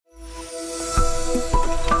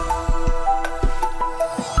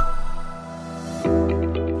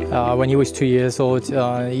When he was 2 years old,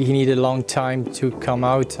 he needed a long time to come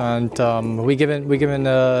out, and we given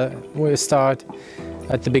a start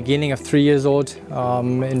at the beginning of 3 years old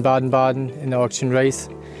in Baden-Baden in the auction race.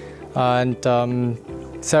 And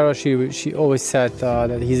Sarah, she always said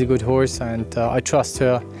that he's a good horse, and I trust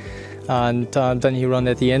her. And then he ran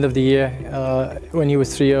at the end of the year when he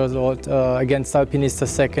was 3 years old against Alpinista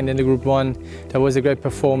second in the Group 1. That was a great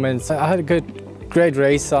performance. I had a great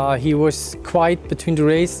race. He was quiet between the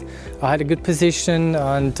race. I had a good position,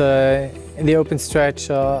 and in the open stretch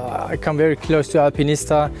I come very close to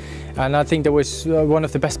Alpinista, and I think that was one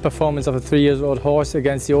of the best performances of a 3-year-old horse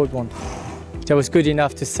against the old one. That was good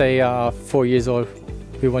enough to say 4 years old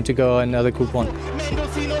we want to go another Group 1.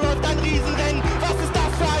 Mendocino läuft ein Riesenrennen. Was ist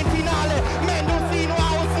das für ein Finale? Mendocino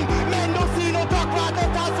außen, Mendocino, TORQUATOR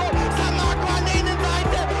TASSO, San Marco an der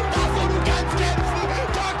Innenseite. Tasso, du kannst kämpfen.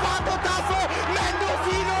 TORQUATOR TASSO,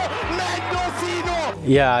 Mendocino, Mendocino.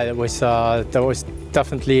 Yeah, that was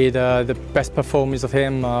definitely the best performance of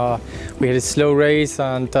him. We had a slow race,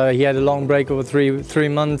 and he had a long break over three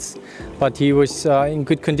months, but he was in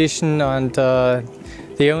good condition, and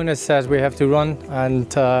the owner said we have to run,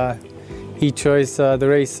 and he chose the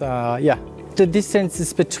race. Yeah, the distance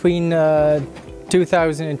is between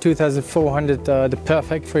 2,000 and 2,400, the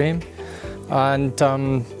perfect for him,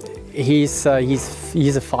 and he's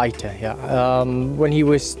a fighter. Yeah. When he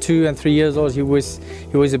was 2 and 3 years old, he was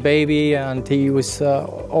a baby, and he was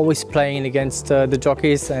always playing against the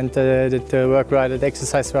jockeys and the work rider, the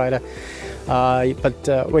exercise rider.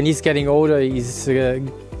 But when he's getting older, he's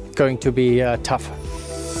going to be tough.